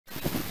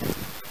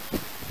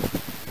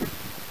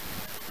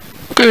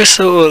Okay,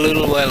 so a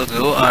little while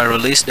ago I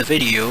released a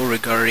video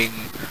regarding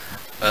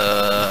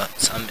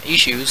some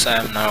issues I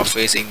am now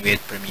facing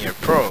with Premiere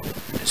Pro,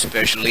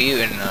 especially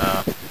when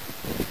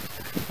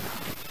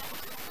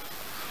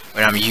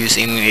I'm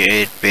using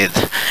it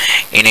with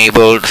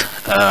enabled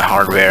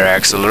hardware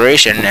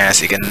acceleration.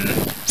 As you can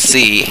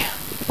see,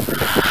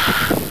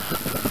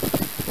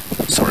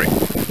 sorry,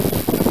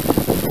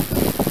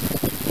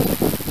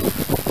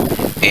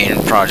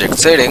 in project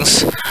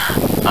settings,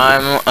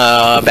 I'm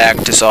back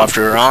to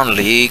software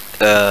only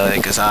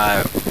because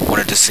I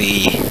wanted to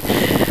see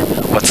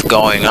what's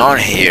going on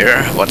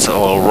here, what's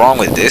all wrong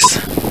with this.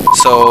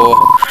 So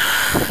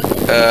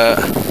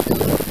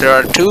there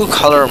are two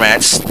color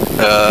mats.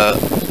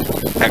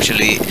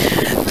 Actually,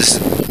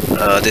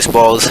 this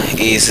ball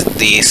is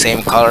the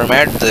same color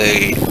mat,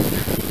 the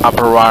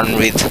upper one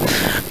with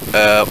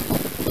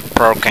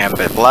Pro Camp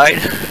applied.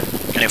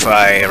 And if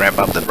I ramp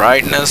up the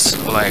brightness,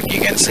 like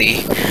you can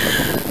see,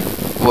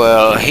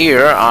 well,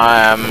 here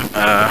I am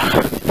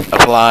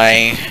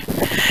applying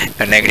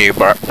a negative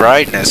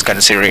brightness,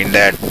 considering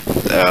that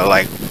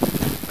like,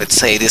 let's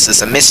say this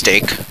is a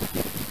mistake.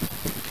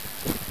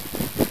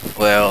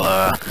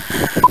 Well,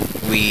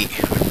 we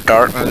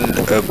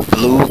darkened a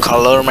blue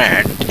color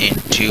mat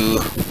into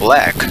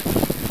black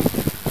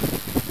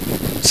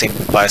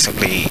by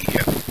simply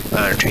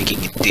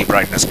tweaking the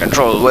brightness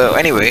control. Well,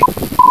 anyway,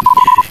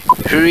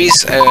 here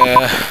is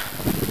a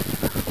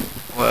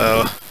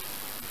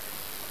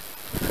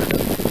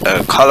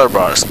color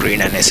bar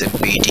screen and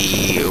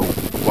SMPT,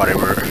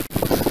 whatever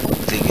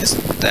thing is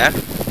that,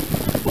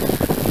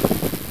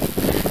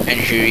 and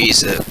here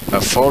is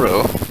a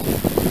photo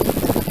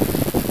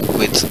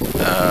with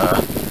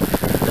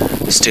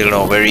still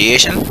no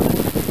variation,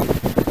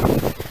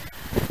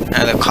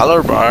 and the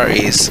color bar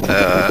is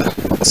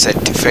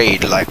set to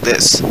fade like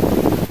this.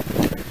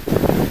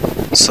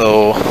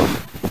 So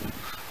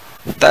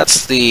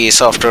that's the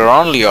software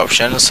only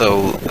option.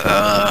 So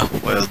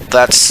well,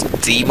 that's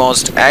the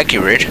most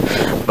accurate,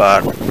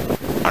 but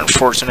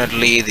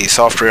unfortunately the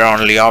software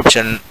only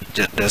option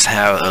does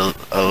have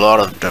a lot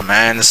of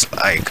demands,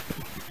 like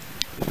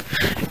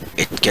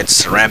it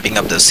gets ramping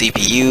up the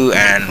CPU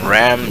and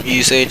RAM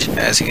usage.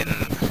 As you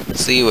can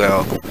see,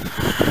 well,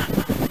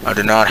 I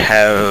do not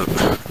have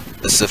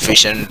a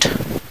sufficient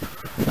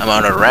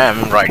amount of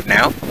RAM right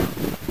now.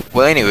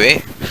 Well,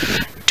 anyway,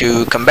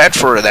 to combat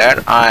for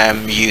that, I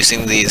am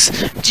using this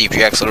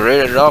GPU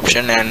accelerated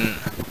option. And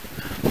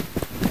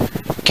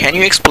can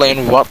you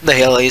explain what the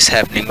hell is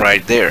happening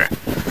right there?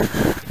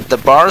 The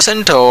bars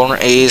and tone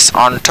is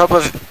on top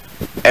of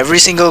every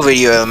single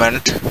video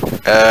element,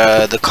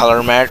 the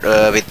color mat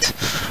with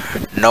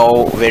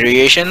no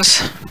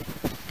variations.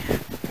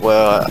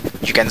 Well,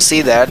 you can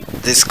see that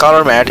this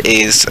color mat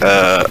is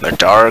a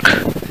dark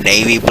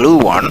navy blue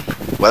one.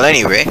 Well,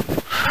 anyway,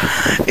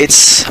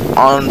 it's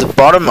on the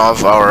bottom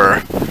of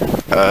our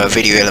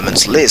video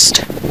elements list,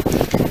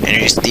 and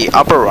it's the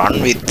upper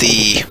one with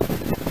the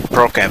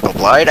Pro Camp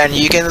applied. And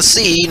you can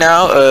see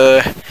now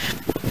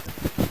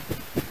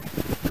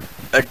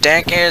a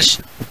dankish,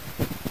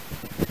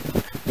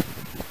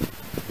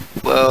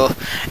 well,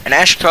 an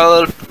ash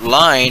colored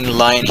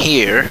line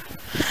here.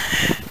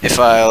 If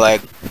I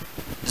like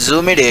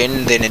zoom it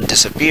in, then it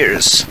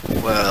disappears.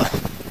 Well,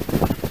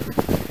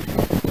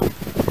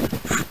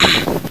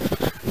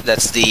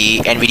 that's the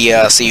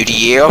NVIDIA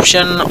CUDA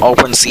option.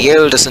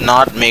 OpenCL does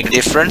not make a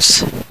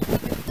difference.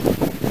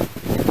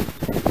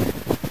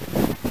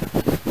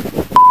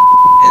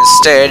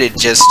 Instead, it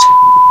just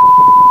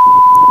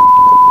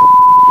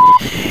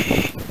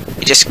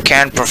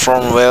can't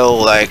perform well,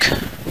 like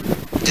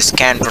it just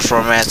can't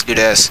perform as good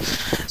as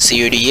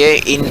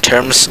CUDA in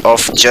terms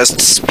of just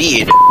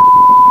speed.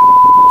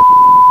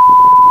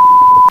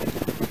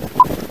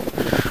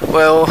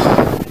 Well,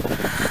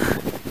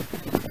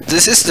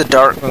 this is the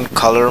darkened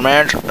color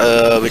mat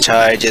which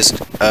I just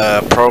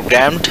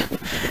programmed,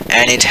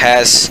 and it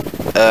has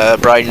a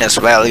brightness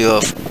value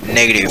of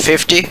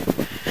 -50,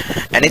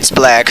 and it's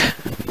black.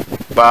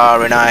 But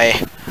when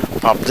I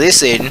pop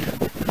this in,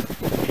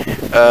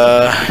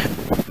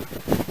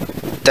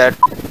 that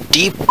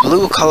deep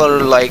blue color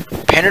like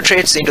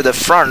penetrates into the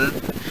front,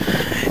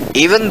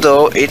 even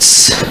though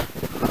it's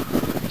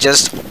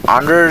just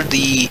under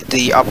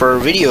the upper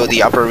video.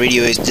 The upper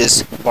video is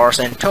just bars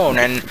and tone,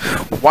 and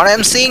what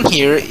I'm seeing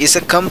here is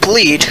a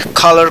complete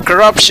color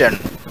corruption.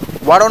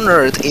 What on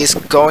earth is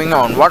going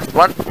on?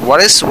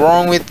 What is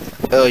wrong with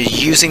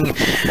using?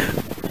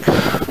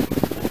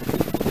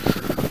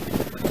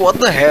 What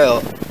the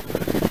hell?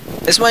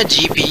 Is my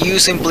GPU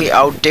simply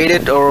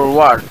outdated or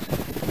what?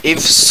 If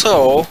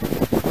so,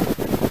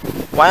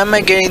 why am I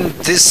getting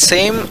this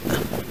same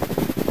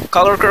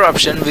color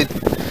corruption with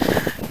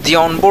the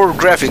onboard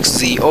graphics,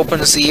 the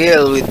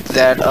OpenCL with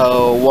that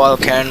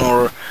Vulkan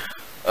or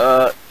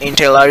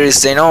Intel Iris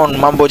Xenon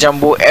mumbo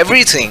jumbo,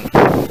 everything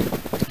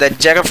that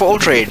jack of all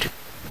trade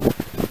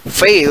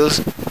fails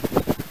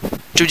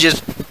to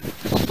just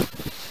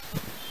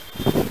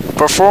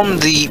perform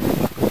the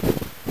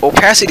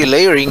opacity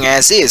layering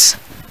as is.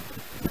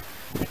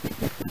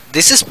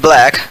 This is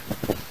black,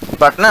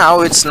 but now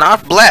it's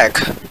not black.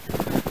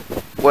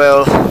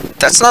 Well,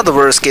 that's not the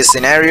worst case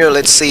scenario.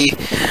 Let's see.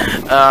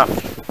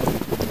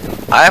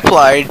 I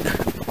applied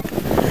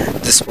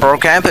this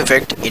ProCamp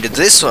effect into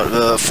this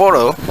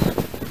photo.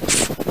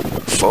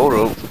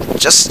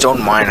 Just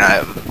don't mind.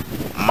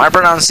 My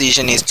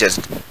pronunciation is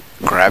just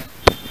crap.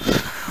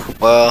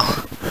 Well,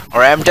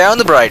 ramp down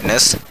the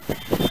brightness.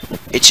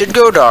 It should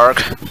go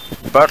dark,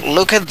 but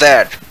look at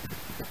that.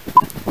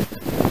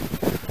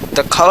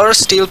 The color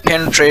still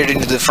penetrated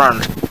into the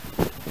front.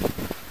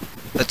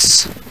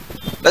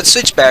 Let's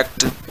switch back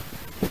to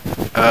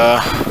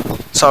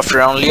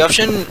software only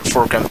option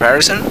for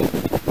comparison.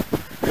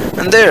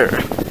 And there,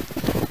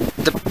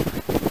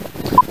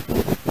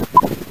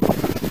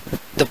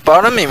 the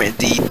bottom image,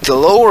 the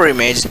lower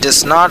image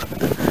does not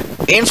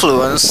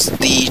influence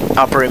the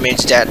upper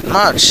image that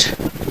much,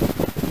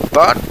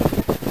 but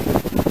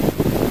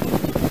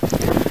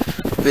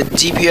with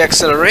GPU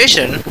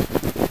acceleration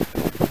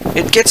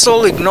it gets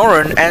all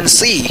ignorant, and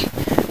see,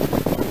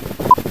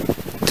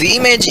 the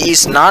image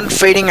is not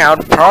fading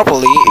out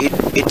properly.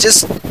 It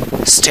just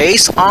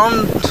stays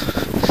on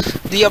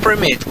the upper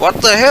image.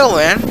 What the hell,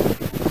 man?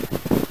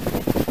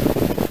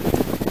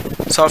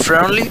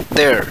 Software only,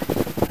 there.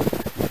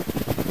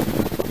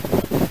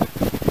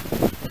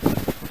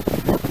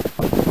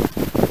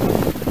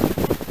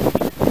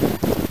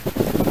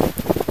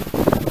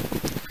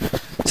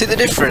 See the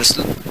difference?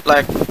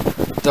 Like,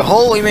 the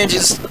whole image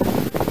is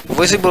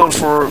visible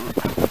for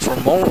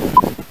more.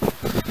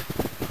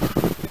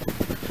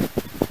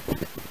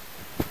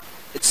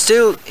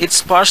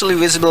 It's partially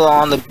visible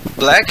on the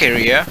black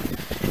area.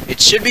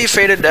 It should be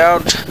faded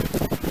out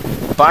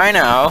by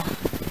now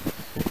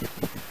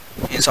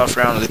in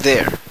software only,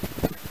 there.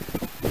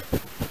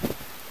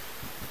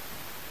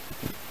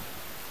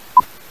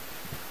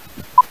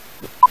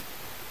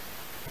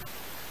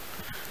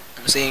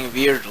 I'm seeing a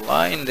weird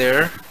line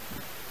there.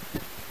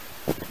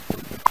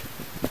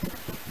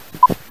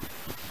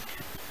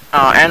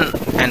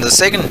 And the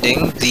second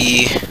thing,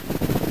 the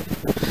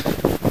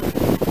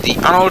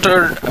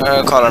unaltered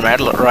color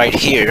metal right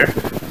here,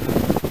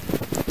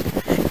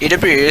 it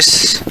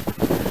appears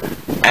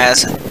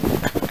as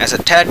a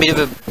tad bit of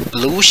a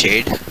blue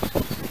shade,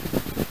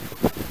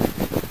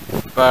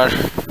 but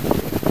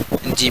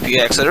in GPU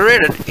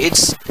accelerated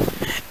it's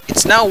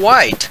now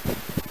white.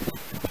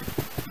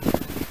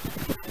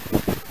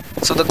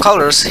 So the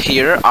colors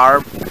here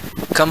are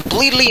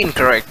completely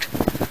incorrect.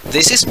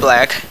 This is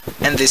black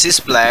and this is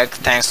black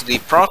thanks to the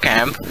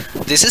ProCamp.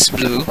 This is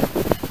blue,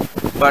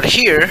 but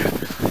here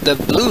the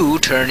blue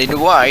turned into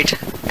white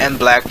and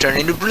black turned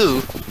into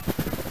blue,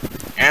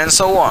 and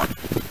so on.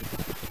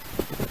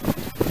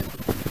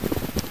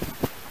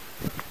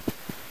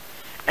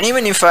 And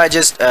even if I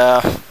just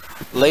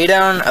lay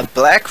down a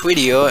black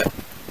video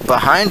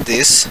behind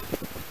this,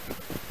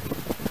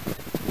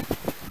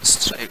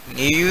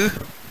 new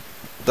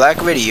black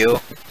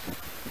video,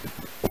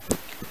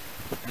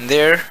 and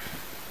there,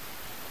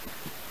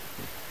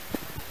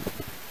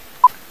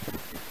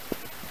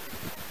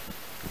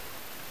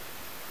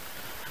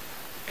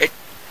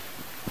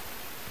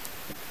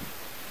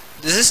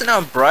 this is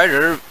now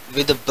brighter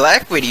with the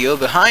black video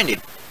behind it.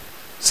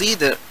 See,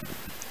 this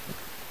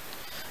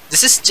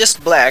is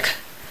just black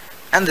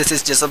and this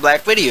is just a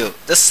black video,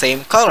 the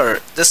same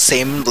color, the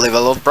same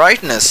level of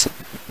brightness,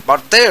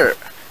 but there,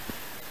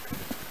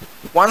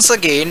 once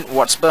again,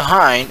 what's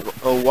behind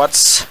or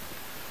what's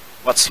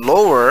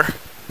lower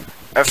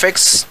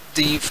affects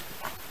the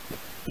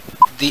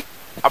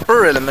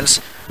upper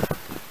elements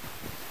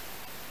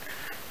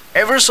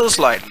ever so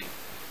slightly.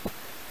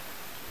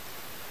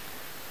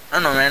 I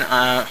don't know, man,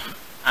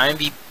 I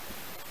be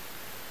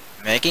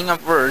making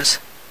up words.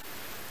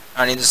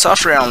 And in the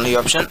software only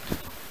option,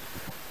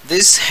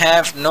 this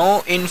have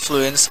no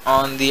influence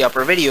on the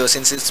upper video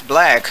since it's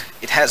black.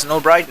 It has no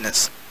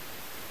brightness.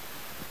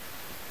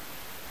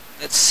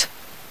 Let's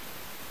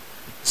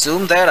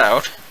zoom that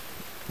out.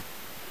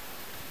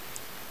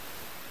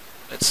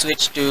 Let's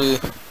switch to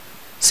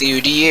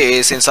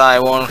CUDA since I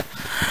want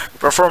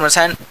performance.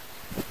 And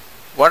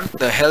what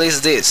the hell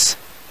is this?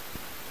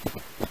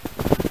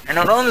 And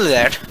not only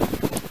that,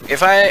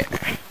 if I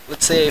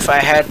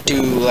had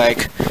to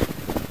like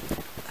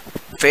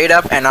fade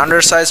up an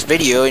undersized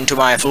video into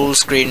my full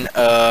screen,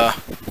 my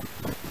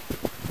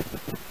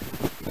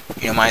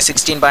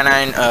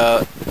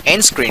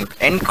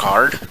 16:9 end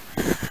card,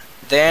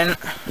 then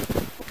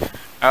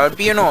I would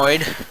be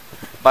annoyed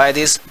by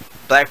these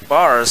black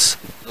bars.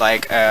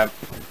 Like, I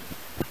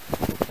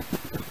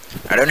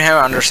don't have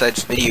an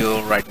undersized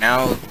video right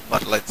now,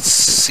 but let's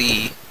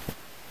see.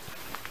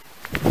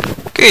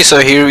 Okay, so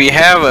here we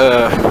have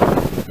a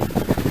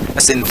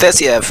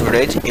Synthesia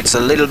footage. It's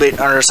a little bit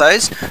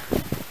undersized.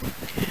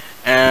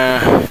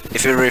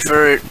 If you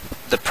refer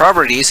the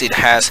properties, it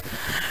has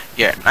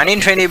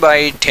 1920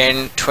 by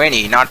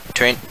 1020, not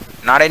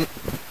in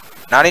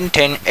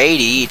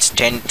 1080. It's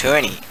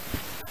 1020,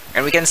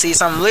 and we can see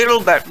some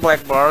little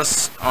black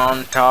bars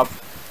on top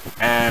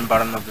and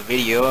bottom of the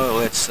video.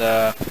 Let's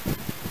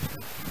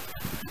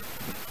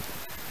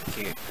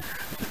okay,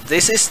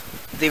 this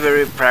the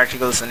very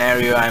practical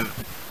scenario I'm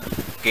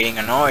getting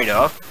annoyed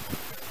of.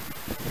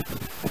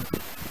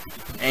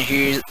 And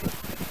here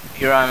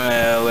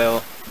I'm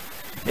well,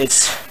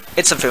 it's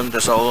a film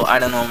to solve. I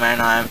don't know, man.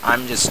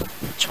 I'm just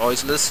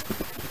choiceless.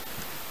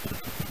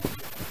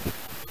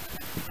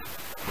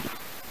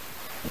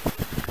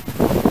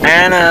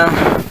 And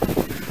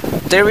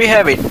there we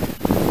have it.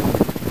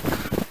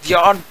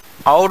 The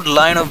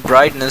outline of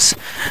brightness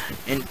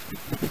in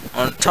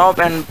on top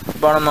and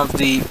bottom of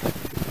the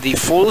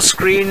full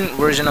screen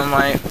version of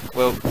my,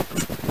 well,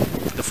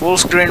 the full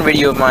screen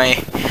video of my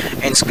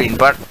end screen.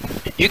 But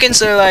you can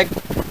say like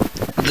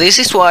this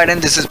is white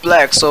and this is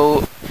black,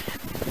 so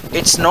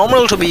it's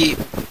normal to be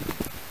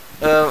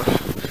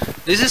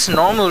this is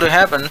normal to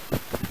happen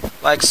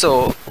like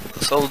so.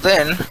 So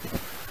then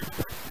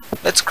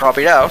let's crop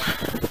it out.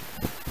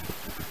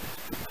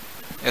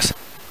 Yes,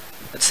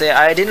 let's say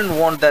I didn't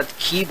want that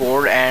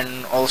keyboard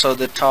and also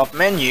the top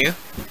menu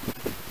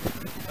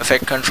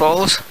effect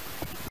controls.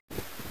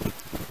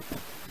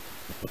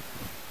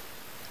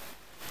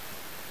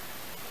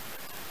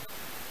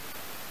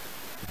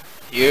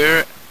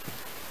 Here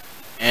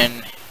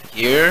and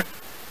here.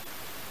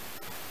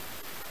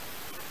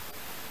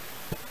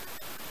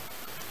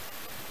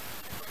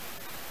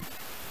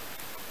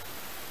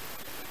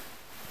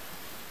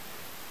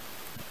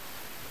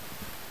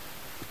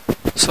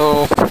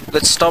 So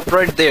let's stop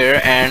right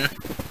there and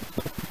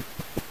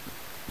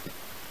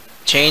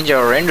change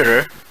our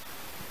renderer.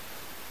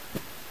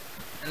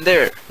 And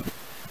there,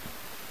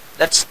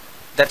 that's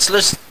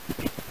just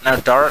now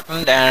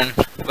darkened. And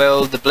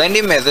well, the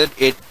blending method,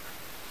 it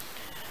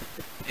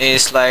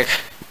is like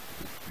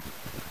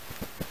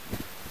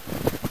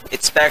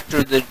it's back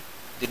to the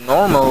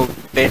normal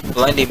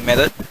blending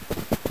method.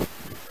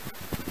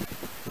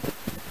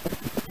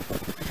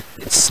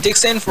 It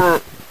sticks in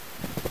for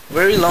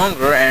very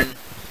longer, and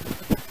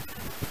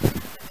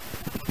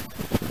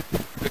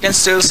we can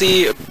still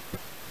see a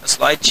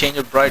slight change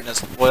of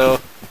brightness.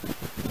 Well,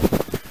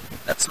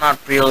 that's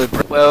not really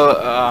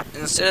well.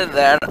 Instead of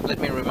that, let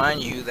me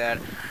remind you that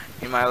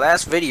in my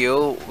last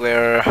video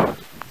where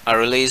I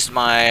released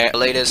my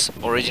latest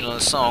original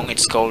song,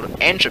 it's called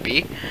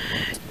Entropy,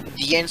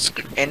 the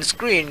end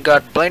screen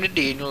got blended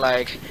in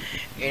like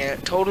in a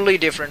totally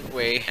different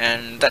way,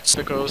 and that's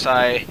because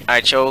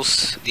I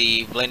chose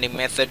the blending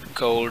method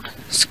called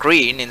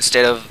screen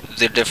instead of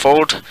the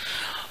default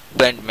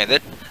blend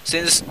method,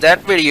 since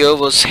that video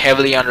was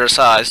heavily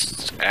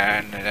undersized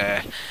and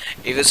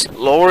it was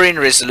lower in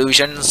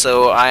resolution.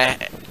 So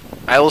I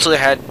also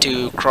had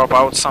to crop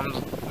out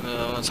some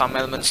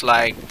elements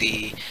like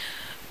the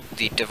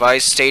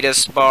device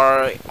status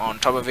bar on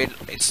top of it.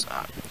 It's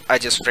I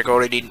just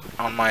recorded it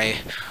on my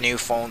new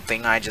phone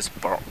thing. I just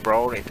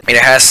brought it. It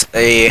has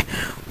a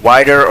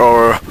wider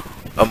or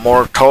a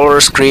more taller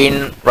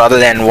screen rather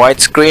than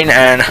widescreen,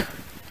 and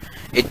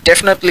it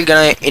definitely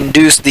gonna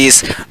induce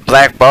these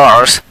black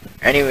bars.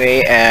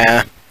 Anyway,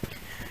 it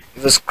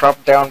was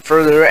cropped down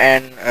further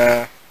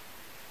and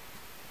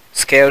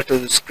scaled to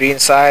the screen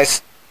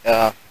size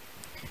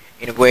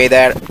in a way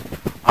that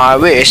I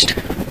wished.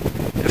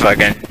 If I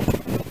can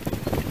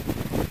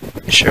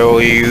show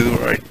you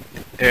right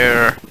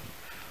there,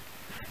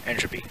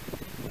 Entropy.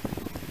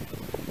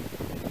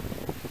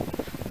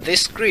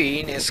 This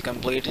screen is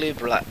completely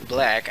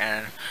black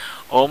and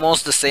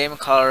almost the same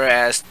color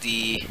as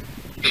the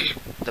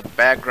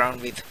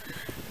background with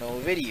no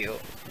video.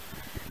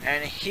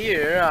 And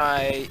here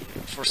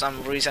for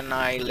some reason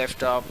I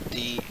left off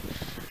the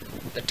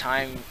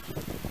time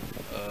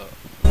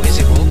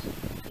visible,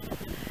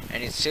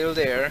 and it's still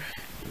there,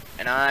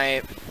 and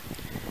I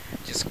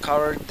just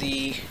covered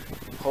the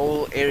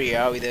whole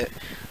area with a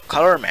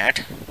color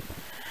matte,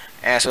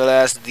 as well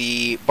as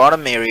the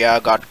bottom area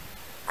got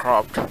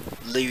cropped,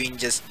 leaving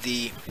just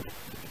the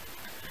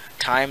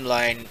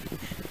timeline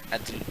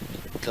at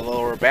the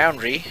lower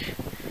boundary.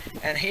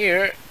 And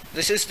here,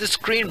 this is the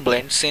screen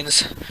blend,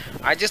 since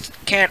I just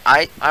can't,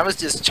 I was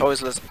just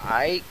choiceless.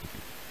 I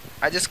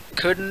just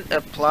couldn't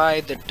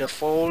apply the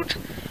default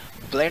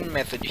blend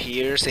method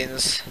here,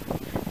 since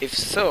if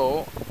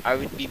so I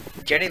would be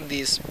getting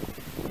these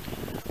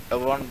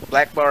one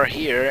black bar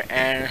here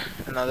and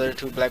another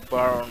two black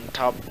bar on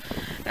top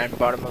and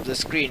bottom of the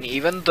screen,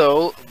 even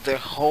though the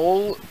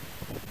whole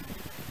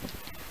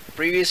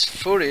previous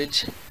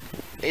footage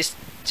is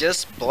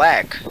just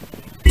black.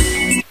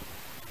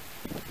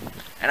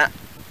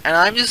 And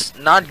I'm just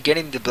not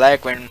getting the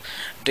black when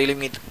dealing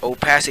with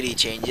opacity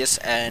changes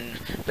and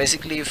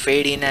basically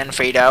fade in and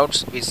fade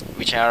outs,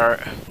 which are,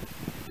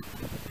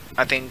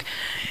 I think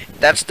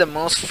that's the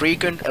most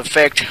frequent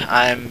effect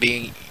I'm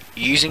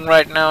using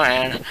right now,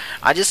 and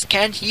I just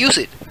can't use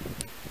it.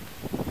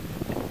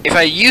 If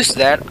I use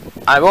that,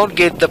 I won't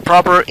get the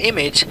proper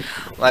image,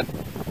 like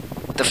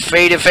the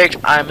fade effect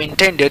I'm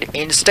intended.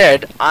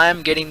 Instead,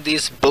 I'm getting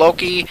this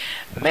blocky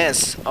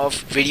mess of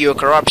video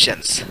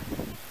corruptions.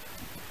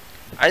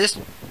 I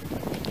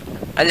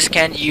just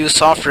can't use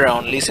software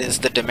only, since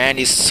the demand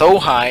is so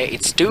high.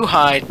 It's too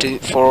high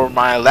for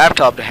my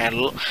laptop to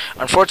handle.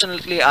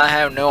 Unfortunately, I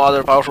have no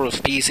other powerful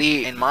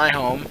PC in my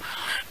home,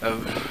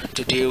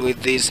 to deal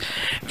with this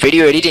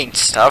video editing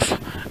stuff.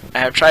 I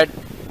have tried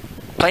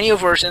plenty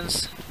of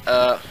versions.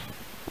 I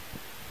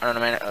don't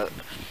know, man.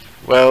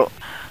 Well,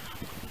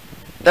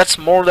 that's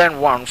more than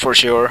one for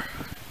sure.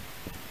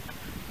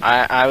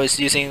 I was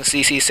using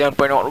CC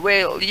 7.0.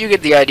 Well, you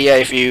get the idea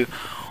if you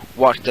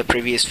watch the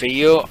previous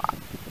video.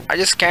 I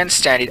just can't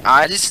stand it.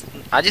 I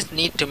just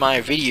need to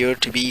my video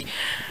to be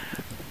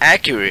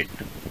accurate,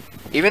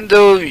 even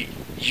though you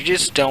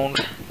just don't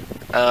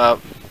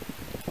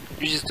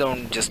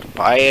just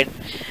buy it.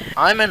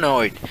 I'm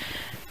annoyed.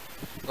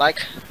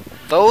 Like,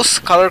 those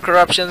color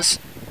corruptions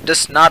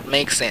does not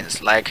make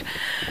sense. Like,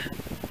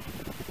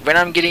 when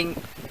I'm getting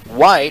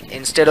white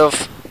instead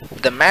of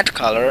the matte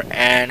color,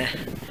 and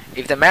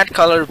if the matte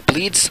color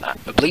bleeds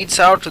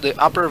out to the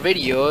upper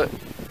video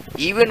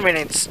even when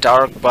it's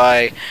dark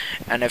by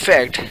an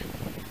effect,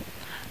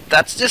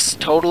 that's just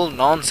total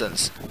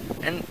nonsense.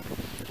 And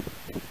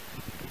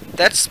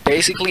that's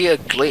basically a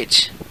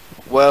glitch.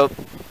 Well,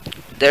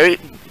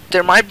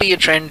 there might be a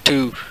trend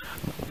to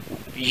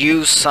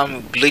use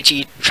some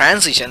glitchy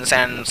transitions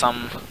and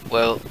some,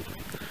 well,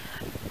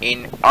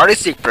 in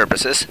artistic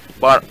purposes,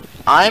 but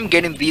I'm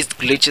getting these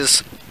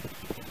glitches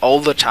all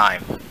the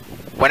time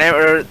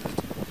whenever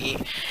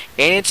in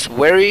its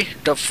very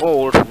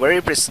default,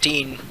 very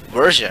pristine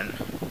version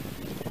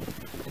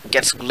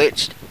gets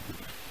glitched,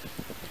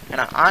 and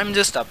I'm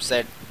just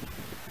upset.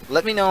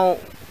 Let me know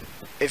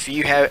if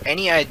you have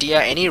any idea,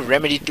 any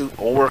remedy to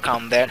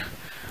overcome that.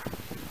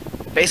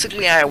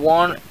 Basically, I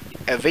want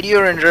a video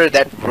renderer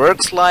that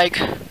works like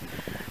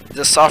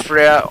the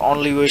software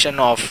only version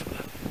of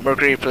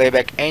Mercury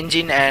Playback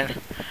Engine, and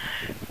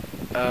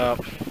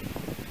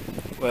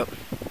well,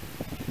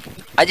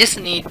 I just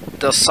need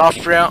the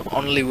software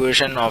only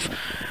version of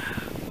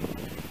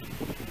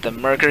the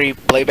Mercury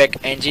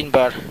Playback Engine,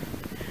 but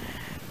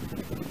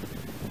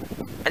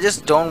I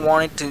just don't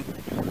want it to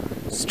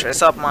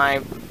stress up my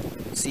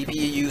CPU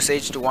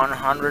usage to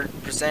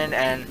 100%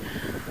 and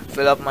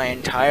fill up my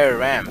entire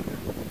RAM.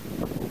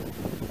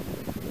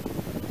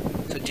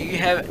 So do you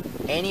have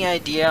any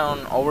idea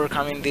on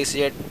overcoming this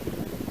yet?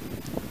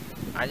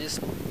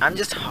 I'm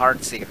just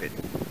hard sick of it,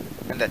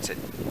 and that's it.